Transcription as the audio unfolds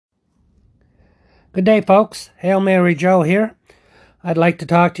Good day, folks. Hail Mary Joe here. I'd like to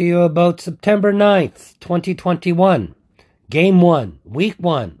talk to you about September 9th, 2021. Game 1, Week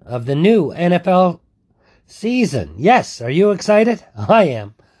 1 of the new NFL season. Yes, are you excited? I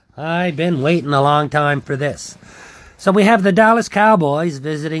am. I've been waiting a long time for this. So we have the Dallas Cowboys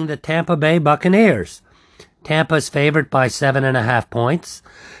visiting the Tampa Bay Buccaneers. Tampa's favored by 7.5 points,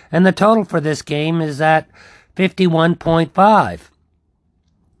 and the total for this game is at 51.5.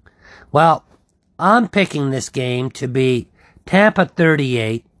 Well, I'm picking this game to be Tampa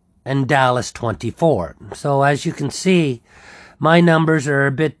 38 and Dallas 24. So as you can see, my numbers are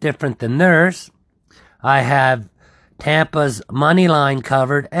a bit different than theirs. I have Tampa's money line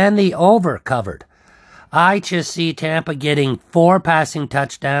covered and the over covered. I just see Tampa getting 4 passing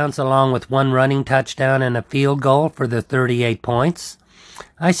touchdowns along with 1 running touchdown and a field goal for the 38 points.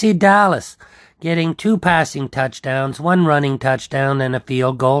 I see Dallas getting 2 passing touchdowns, 1 running touchdown, and a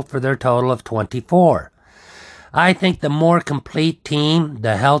field goal for their total of 24. I think the more complete team,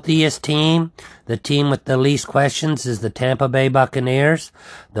 the healthiest team, the team with the least questions is the Tampa Bay Buccaneers.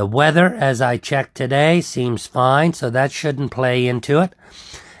 The weather, as I checked today, seems fine, so that shouldn't play into it.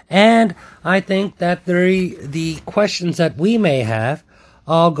 And I think that the questions that we may have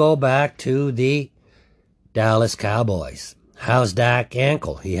all go back to the Dallas Cowboys. How's Dak's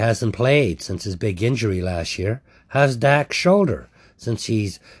ankle? He hasn't played since his big injury last year. How's Dak's shoulder? Since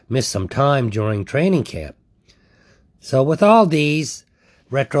he's missed some time during training camp. So with all these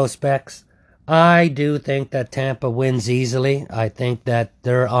retrospects, I do think that Tampa wins easily. I think that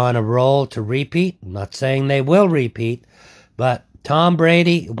they're on a roll to repeat. I'm not saying they will repeat, but Tom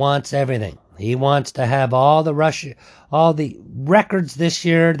Brady wants everything. He wants to have all the records this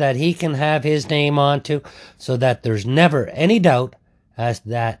year that he can have his name onto, so that there's never any doubt as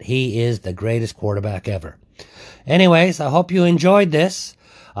that he is the greatest quarterback ever. Anyways, I hope you enjoyed this.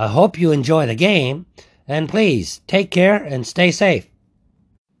 I hope you enjoy the game. And please, take care and stay safe.